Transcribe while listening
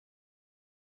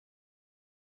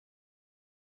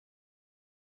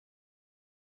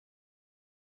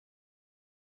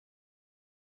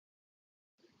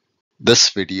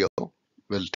This video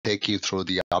will take you through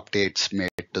the updates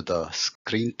made to the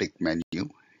screen pick menu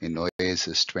in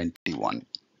Oasys 21.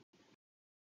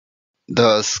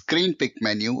 The screen pick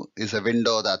menu is a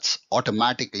window that's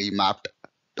automatically mapped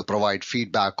to provide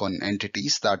feedback on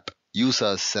entities that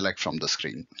users select from the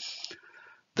screen.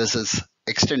 This is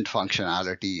extent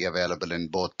functionality available in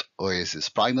both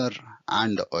Oasys Primer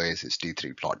and Oasys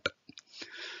D3 Plot.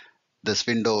 This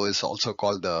window is also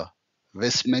called the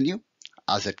Vis menu,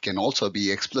 as it can also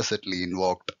be explicitly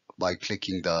invoked by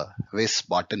clicking the Vis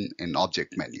button in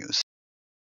object menus.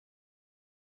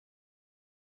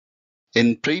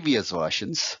 In previous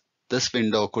versions, this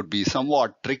window could be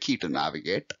somewhat tricky to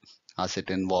navigate, as it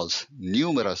involves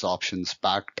numerous options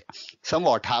packed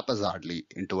somewhat haphazardly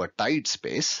into a tight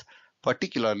space,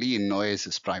 particularly in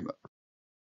Oasys Primer.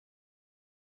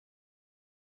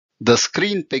 The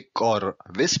screen pick or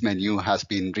Vis menu has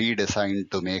been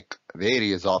redesigned to make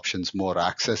various options more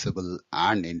accessible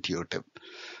and intuitive.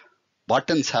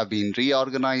 Buttons have been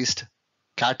reorganized,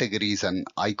 categories and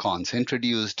icons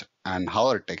introduced, and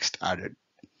hover text added.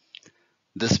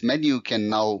 This menu can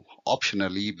now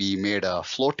optionally be made a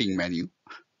floating menu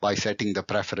by setting the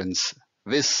preference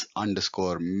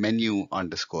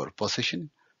vis_menu_position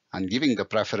and giving the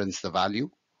preference the value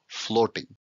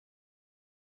floating.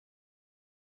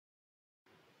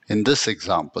 In this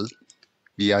example,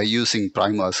 we are using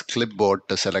Primer's clipboard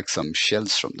to select some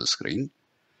shells from the screen,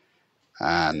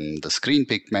 and the screen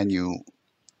pick menu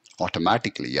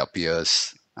automatically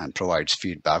appears and provides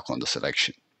feedback on the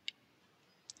selection.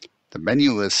 The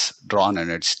menu is drawn in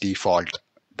its default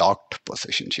docked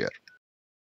position here.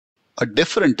 A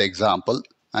different example,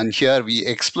 and here we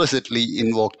explicitly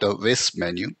invoke the Vis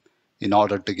menu in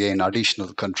order to gain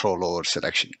additional control over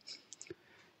selection.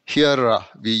 Here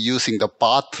we're using the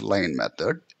path line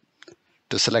method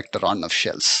to select a run of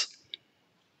shells.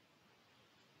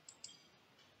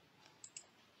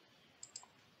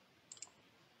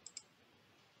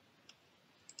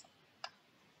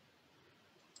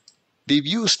 We've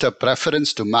used a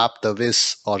preference to map the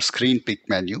Vis or screen pick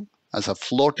menu as a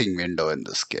floating window in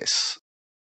this case.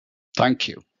 Thank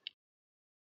you.